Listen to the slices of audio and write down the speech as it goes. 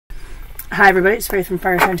Hi everybody, it's Faith from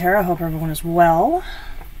FireSignFlipside. Hope everyone is well.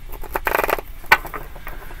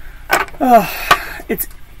 It's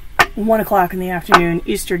 1 o'clock in the afternoon,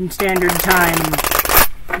 Eastern Standard Time.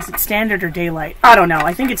 Is it standard or daylight? I don't know.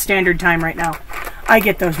 I think it's standard time right now. I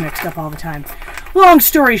get those mixed up all the time. Long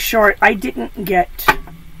story short, I didn't get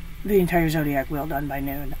the entire Zodiac wheel done by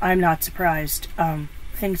noon. I'm not surprised.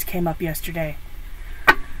 Things came up yesterday.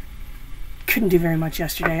 Couldn't do very much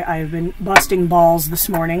yesterday. I've been busting balls this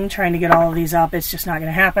morning trying to get all of these up. It's just not going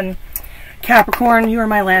to happen. Capricorn, you are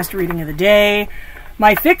my last reading of the day.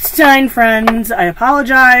 My fixed sign friends, I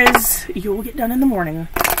apologize. You will get done in the morning.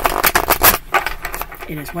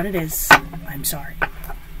 It is what it is. I'm sorry.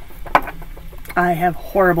 I have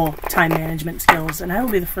horrible time management skills, and I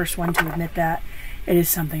will be the first one to admit that. It is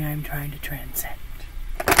something I'm trying to transcend.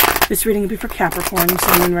 This reading will be for Capricorn,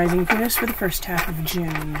 Sun, and Rising Venus for the first half of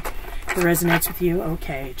June. If it resonates with you,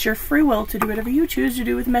 okay. It's your free will to do whatever you choose to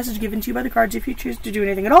do with the message given to you by the cards. If you choose to do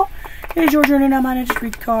anything at all, it is your journey. Now mine, just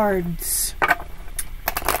read the cards.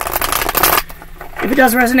 If it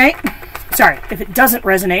does resonate, if it doesn't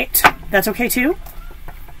resonate, that's okay too.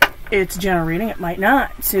 It's a general reading, it might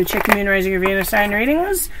not. So check your Moon, Rising, or Venus sign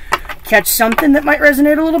readings. Catch something that might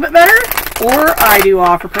resonate a little bit better. Or I do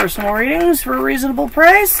offer personal readings for a reasonable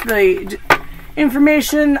price. The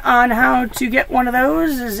information on how to get one of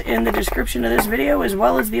those is in the description of this video, as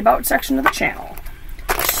well as the About section of the channel.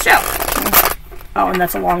 So, oh, and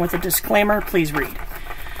that's along with a disclaimer. Please read.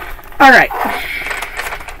 Alright.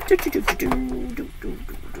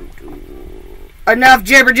 Enough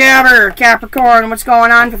jibber jabber, Capricorn. What's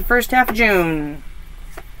going on for the first half of June?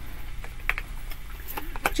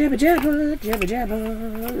 Jabba jabba, jabba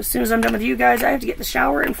jabba. As soon as I'm done with you guys, I have to get in the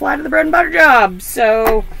shower and fly to the bread and butter job.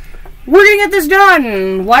 So, we're gonna get this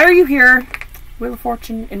done. Why are you here? Wheel of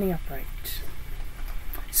Fortune in the upright.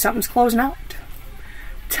 Something's closing out.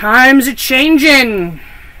 Times are changing.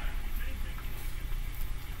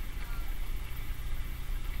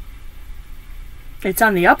 It's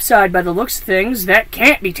on the upside by the looks of things. That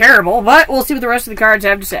can't be terrible, but we'll see what the rest of the cards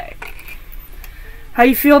have to say. How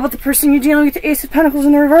you feel about the person you're dealing with, the Ace of Pentacles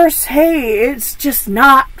in the reverse? Hey, it's just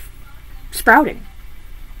not sprouting.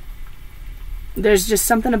 There's just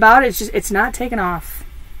something about it. It's not taking off.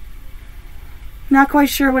 Not quite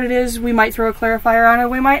sure what it is. We might throw a clarifier on it.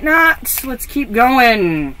 We might not. Let's keep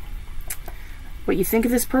going. What you think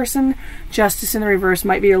of this person? Justice in the reverse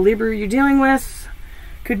might be a Libra you're dealing with.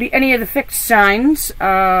 Could be any of the fixed signs.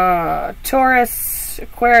 Taurus,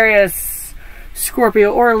 Aquarius,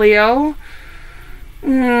 Scorpio, or Leo.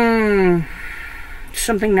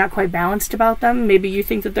 Something not quite balanced about them. Maybe you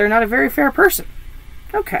think that they're not a very fair person.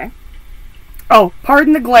 Okay. Oh,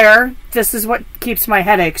 pardon the glare. This is what keeps my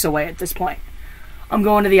headaches away at this point. I'm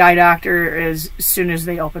going to the eye doctor as soon as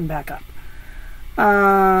they open back up.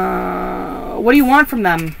 What do you want from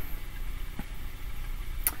them?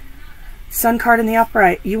 Sun card in the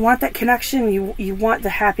upright. You want that connection. You want the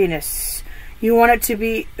happiness. You want it to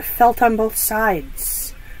be felt on both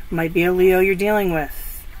sides. Might be a Leo you're dealing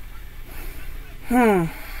with. How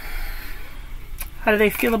do they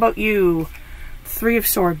feel about you? Three of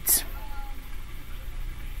Swords.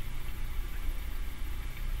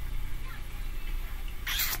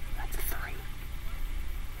 That's a 3.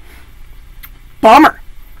 Bummer.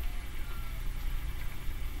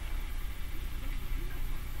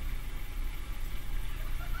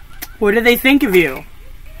 What do they think of you?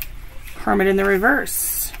 Hermit in the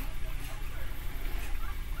reverse.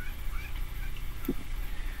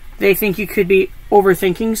 They think you could be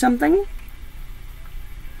overthinking something.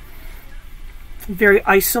 Very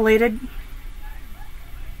isolated.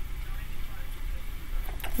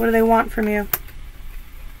 What do they want from you?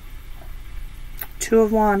 Two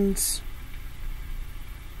of Wands.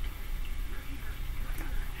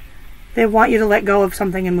 They want you to let go of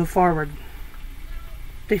something and move forward.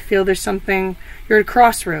 They feel there's something, you're at a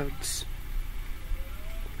crossroads.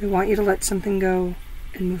 They want you to let something go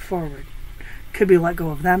and move forward. Could be let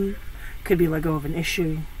go of them. Could be let go of an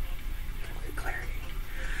issue. Clarity.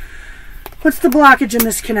 What's the blockage in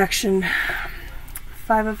this connection?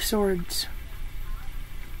 5 of Swords.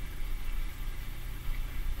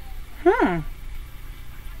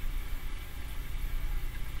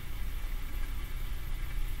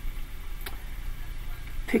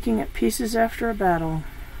 Picking at pieces after a battle.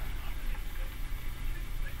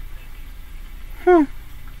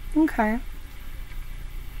 Okay.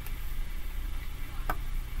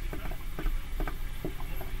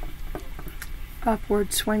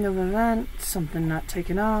 Upward swing of events, something not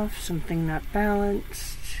taken off, something not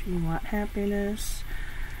balanced. You want happiness.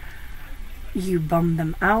 You bum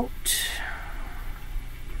them out.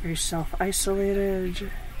 Very self-isolated.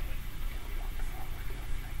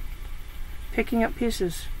 Picking up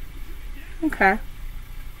pieces. Okay.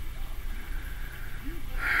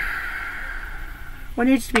 What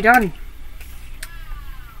needs to be done?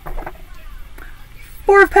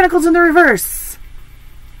 Four of Pentacles in the reverse.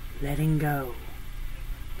 Letting go.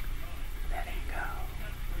 Letting go.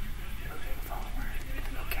 Moving forward.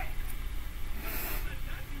 Okay.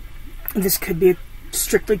 This could be a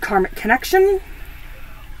strictly karmic connection.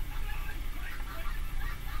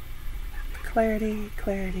 Clarity,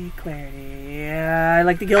 clarity, clarity. Yeah, I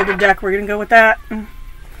like the Gilded deck. We're going to go with that.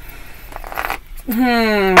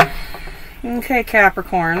 Okay,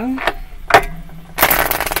 Capricorn.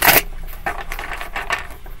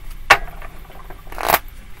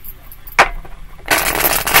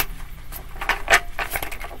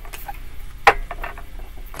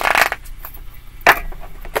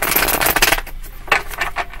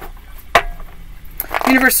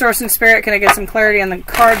 Universe, Source, and Spirit, can I get some clarity on the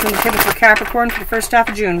cards on the table for Capricorn for the first half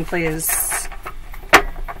of June, please?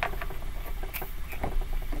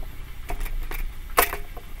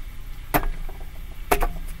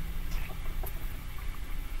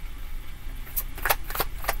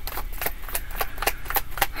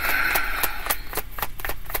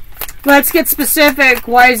 Let's get specific.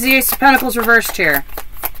 Why is the Ace of Pentacles reversed here?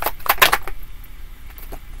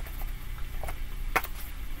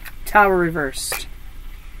 Tower reversed.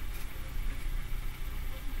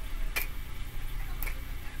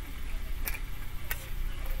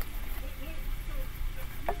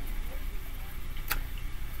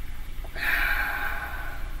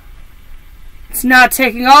 It's not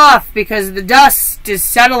taking off because the dust is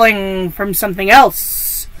settling from something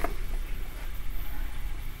else.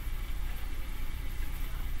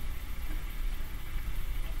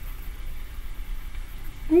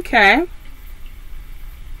 Okay.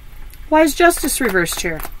 Why is Justice reversed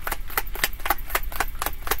here?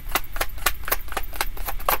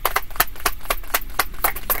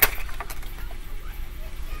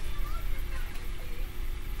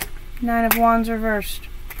 Nine of Wands reversed.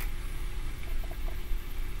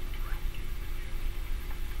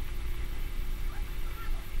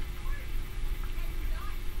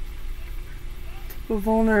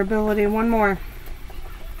 Vulnerability, one more.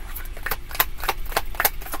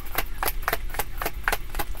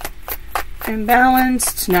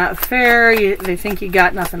 Imbalanced, not fair. They think you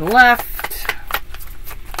got nothing left.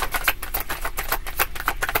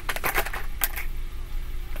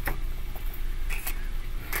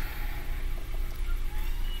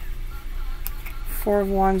 Four of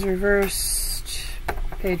Wands reversed.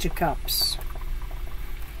 Page of Cups.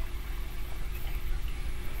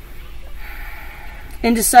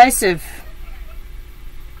 Indecisive.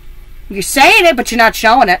 You're saying it, but you're not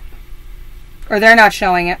showing it. Or they're not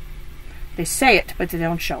showing it. They say it, but they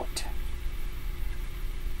don't show it.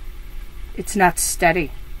 It's not steady.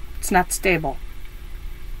 It's not stable.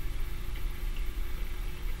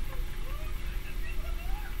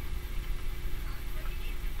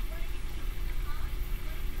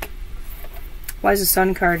 Why is the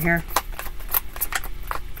Sun card here?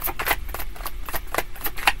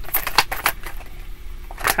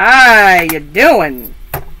 Hi, you doing?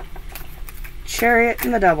 Chariot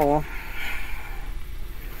and the Devil.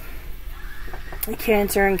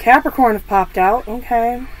 Cancer and Capricorn have popped out.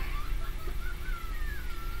 Okay.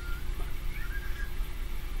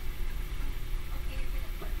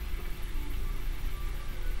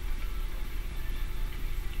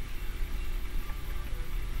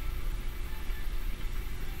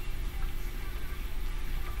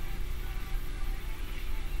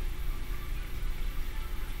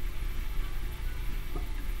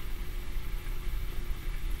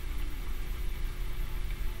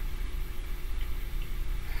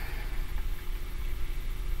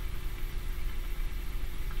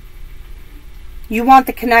 You want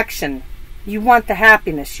the connection. You want the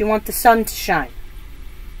happiness. You want the sun to shine.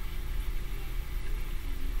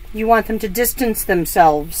 You want them to distance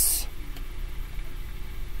themselves.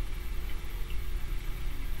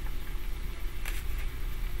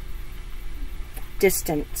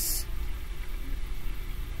 Distance.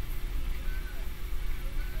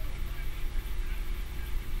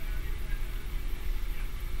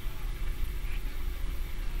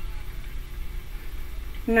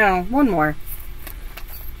 No, one more.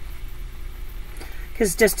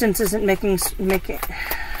 Because distance isn't making sense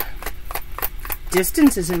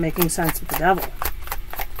with the Devil.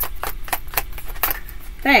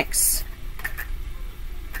 Thanks.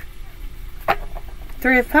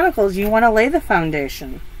 Three of Pentacles, you want to lay the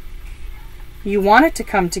foundation. You want it to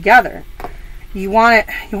come together. You want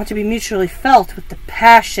to be mutually felt with the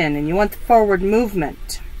passion, and you want the forward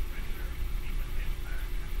movement.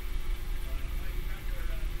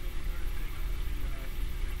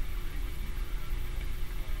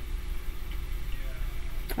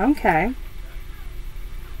 Okay.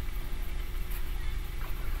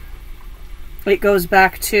 It goes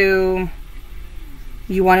back to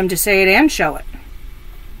you want him to say it and show it.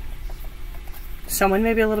 Someone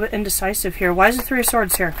may be a little bit indecisive here. Why is the Three of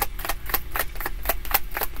Swords here?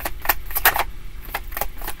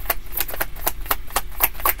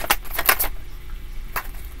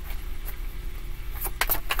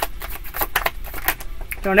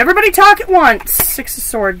 Don't everybody talk at once. Six of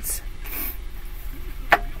Swords.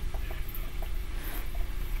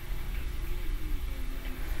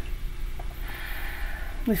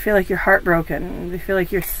 They feel like you're heartbroken. They feel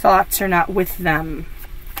like your thoughts are not with them.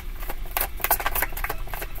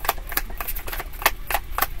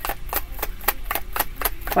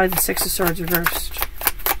 Why the Six of Swords reversed?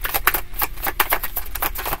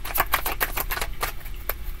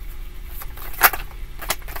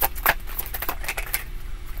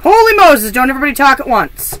 Holy Moses, don't everybody talk at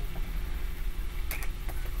once.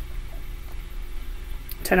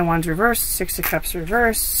 Ten of Wands reversed, Six of Cups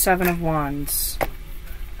reversed, Seven of Wands.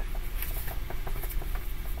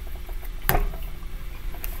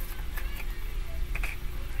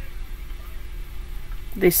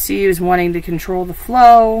 They see you as wanting to control the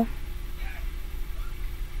flow.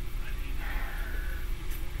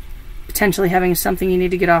 Potentially having something you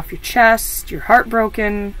need to get off your chest. You're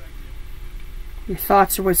heartbroken. Your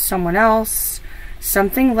thoughts are with someone else.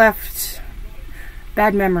 Something left.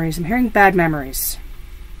 Bad memories. I'm hearing bad memories.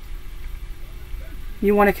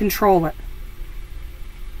 You want to control it.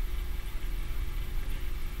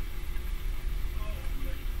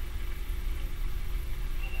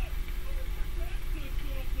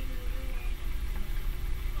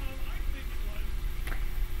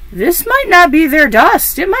 This might not be their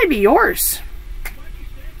dust. It might be yours.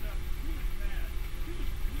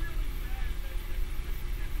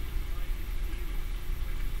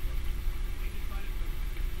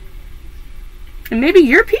 And maybe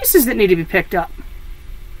your pieces that need to be picked up.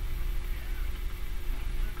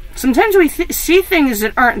 Sometimes we see things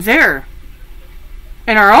that aren't there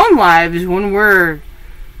in our own lives when we're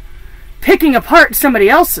picking apart somebody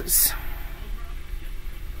else's.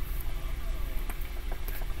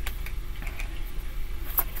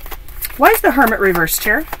 Why is the Hermit reversed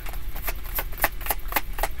here?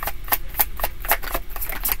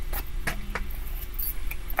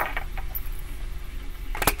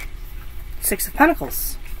 Six of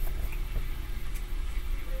Pentacles.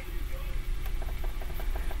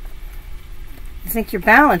 You think you're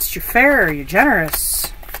balanced, you're fair, you're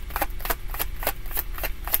generous.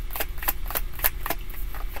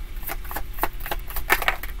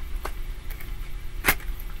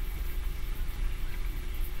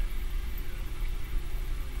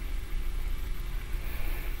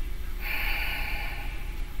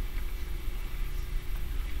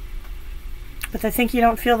 But I think you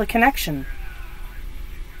don't feel the connection.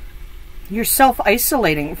 You're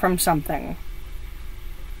self-isolating from something.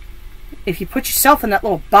 If you put yourself in that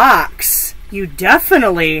little box, you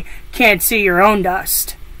definitely can't see your own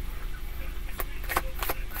dust.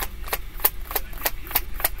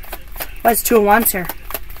 Why is Two of Wands here?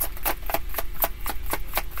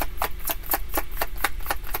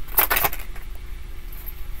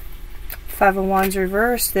 Five of Wands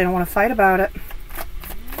reversed. They don't want to fight about it.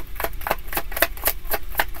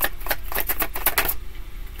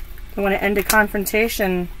 They want to end a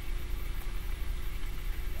confrontation.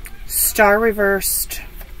 Star reversed.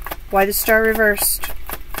 Why the Star reversed?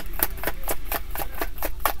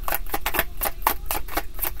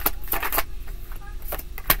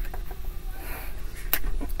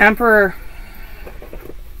 Emperor.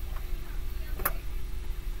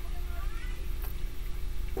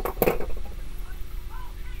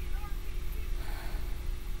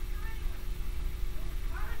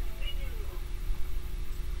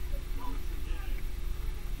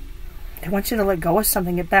 They want you to let go of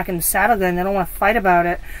something, get back in the saddle again. They don't want to fight about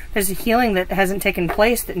it. There's a healing that hasn't taken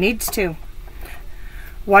place that needs to.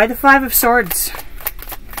 Why the Five of Swords?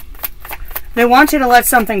 They want you to let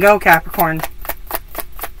something go, Capricorn.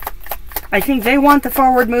 I think they want the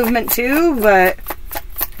forward movement too, but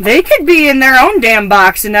they could be in their own damn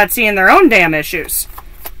box and not seeing their own damn issues.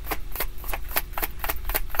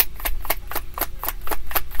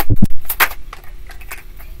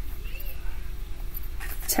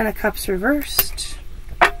 Ten of Cups reversed.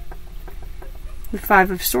 The Five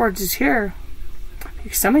of Swords is here.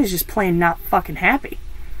 Somebody's just plain not fucking happy.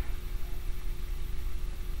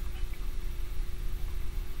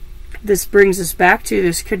 This brings us back to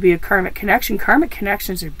this could be a karmic connection. Karmic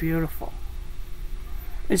connections are beautiful.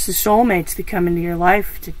 It's the soulmates that come into your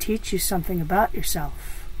life to teach you something about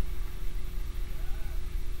yourself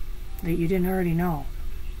that you didn't already know.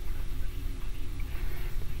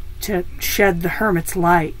 to shed the hermit's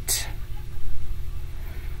light.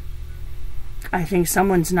 I think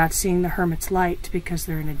someone's not seeing the hermit's light because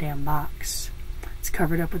they're in a damn box. It's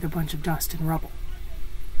covered up with a bunch of dust and rubble.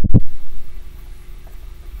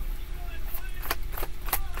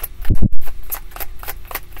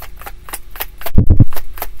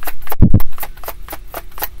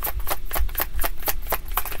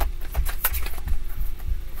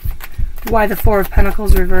 Why the Four of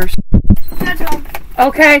Pentacles reversed? That's all.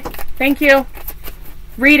 Okay, thank you.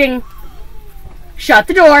 Reading. Shut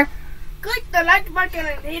the door. Click the like button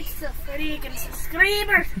and hit the freaking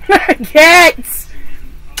subscribers. Kids!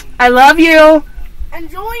 I love you. And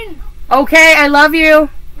join. Okay, I love you.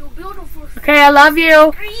 You beautiful Okay, I love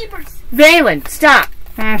you. subscribers. Valen, stop.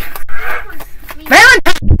 Subscribers.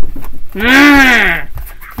 Valen!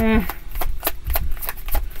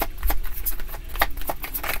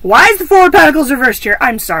 Why is the Four of Pentacles reversed here?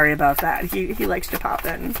 I'm sorry about that. He likes to pop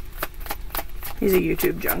in. He's a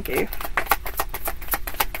YouTube junkie.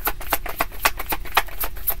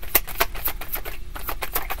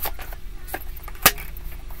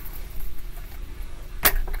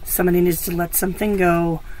 Somebody needs to let something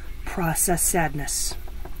go. Process sadness.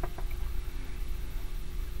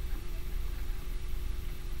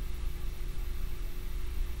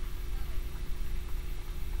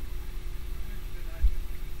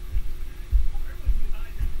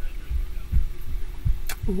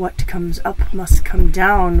 What comes up must come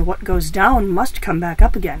down. What goes down must come back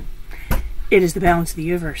up again. It is the balance of the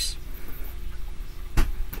universe.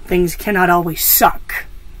 Things cannot always suck.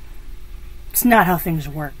 It's not how things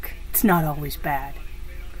work. It's not always bad.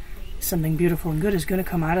 Something beautiful and good is going to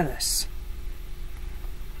come out of this.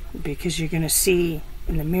 Because you're going to see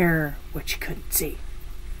in the mirror what you couldn't see.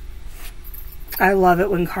 I love it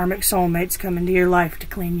when karmic soulmates come into your life to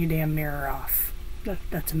clean your damn mirror off.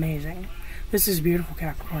 That's amazing. This is beautiful,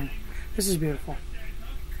 Capricorn. This is beautiful.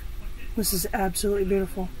 This is absolutely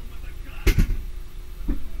beautiful.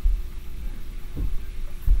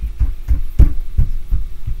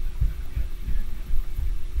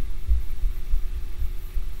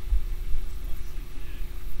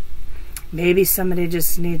 Maybe somebody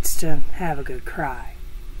just needs to have a good cry.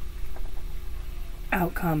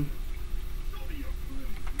 Outcome.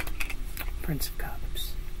 Prince of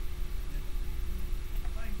Cups.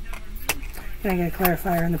 Can I get a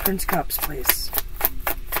clarifier on the Prince of Cups, please?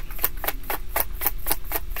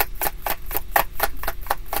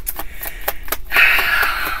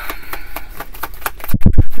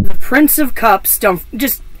 The Prince of Cups, don't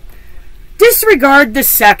just disregard the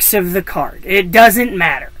sex of the card. It doesn't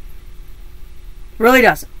matter. Really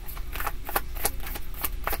doesn't.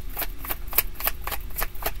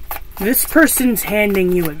 This person's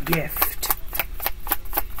handing you a gift.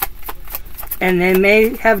 And they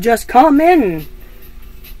may have just come in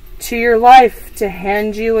to your life to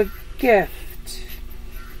hand you a gift.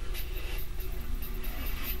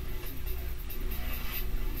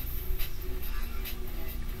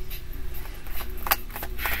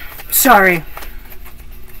 Sorry.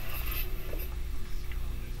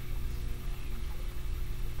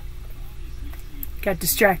 Got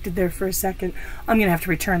distracted there for a second. I'm going to have to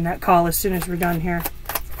return that call as soon as we're done here.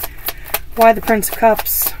 Why the Prince of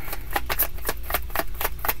Cups?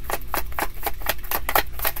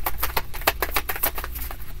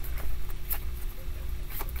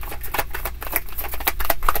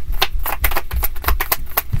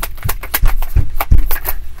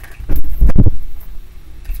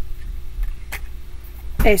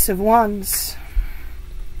 Ace of Wands.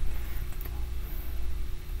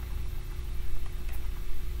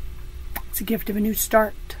 It's a gift of a new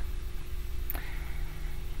start.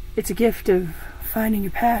 It's a gift of finding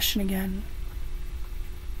your passion again.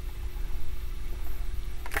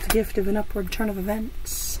 It's a gift of an upward turn of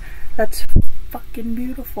events. That's fucking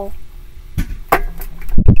beautiful.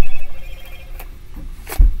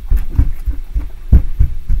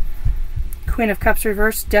 Queen of Cups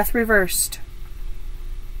reversed, Death reversed.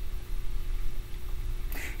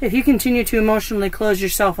 If you continue to emotionally close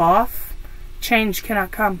yourself off, change cannot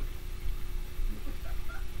come.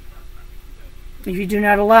 If you do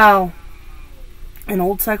not allow an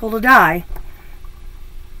old cycle to die,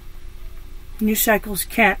 new cycles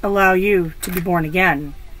can't allow you to be born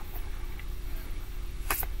again.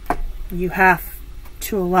 You have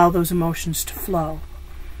to allow those emotions to flow.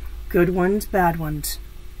 Good ones, bad ones.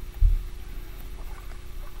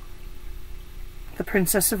 The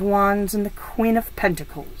Princess of Wands and the Queen of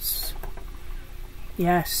Pentacles.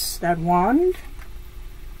 Yes, that wand.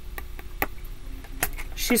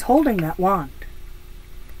 She's holding that wand.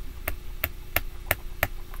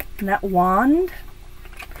 And that wand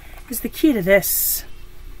is the key to this.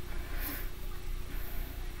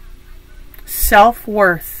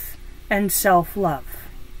 self-worth and self-love.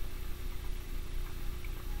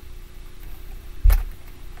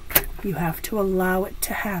 You have to allow it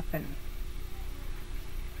to happen.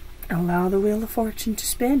 Allow the wheel of fortune to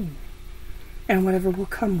spin. And whatever will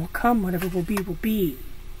come, whatever will be.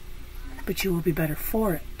 But you will be better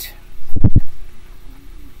for it.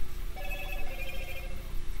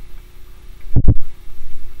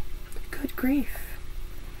 Good grief.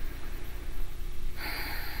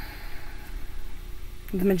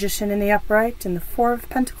 The Magician in the upright and the Four of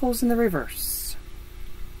Pentacles in the reverse.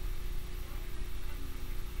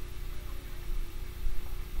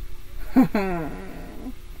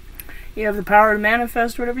 You have the power to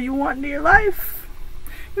manifest whatever you want into your life.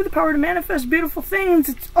 You have the power to manifest beautiful things.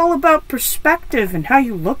 It's all about perspective and how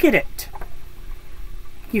you look at it.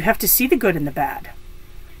 You have to see the good and the bad.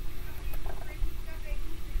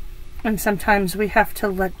 And sometimes we have to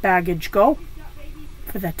let baggage go.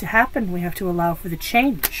 For that to happen, we have to allow for the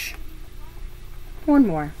change. One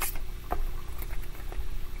more.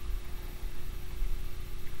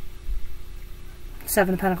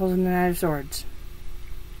 Seven of Pentacles and the Knight of Swords.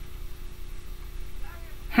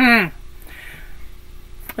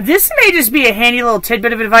 This may just be a handy little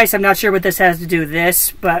tidbit of advice. I'm not sure what this has to do with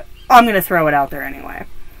this, but I'm going to throw it out there anyway.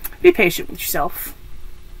 Be patient with yourself.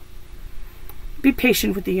 Be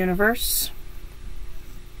patient with the universe.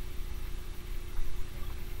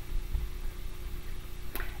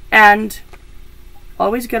 And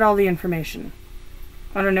always get all the information.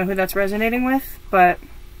 I don't know who that's resonating with, but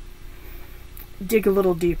dig a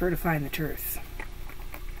little deeper to find the truth.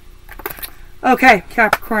 Okay,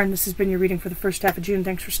 Capricorn, this has been your reading for the first half of June.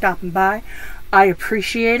 Thanks for stopping by. I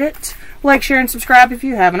appreciate it. Like, share, and subscribe if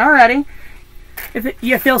you haven't already. If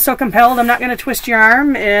you feel so compelled, I'm not going to twist your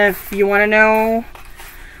arm. If you want to know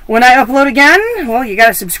when I upload again, well, you got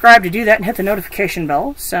to subscribe to do that and hit the notification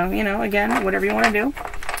bell. So, you know, again, whatever you want to do.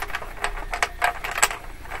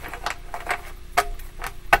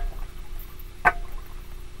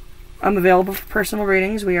 I'm available for personal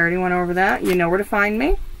readings. We already went over that. You know where to find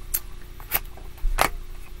me.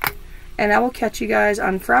 And I will catch you guys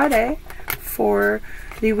on Friday for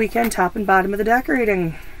the weekend top and bottom of the deck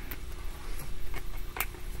reading.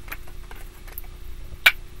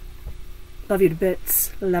 Love you to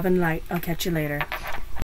bits. Love and light. I'll catch you later.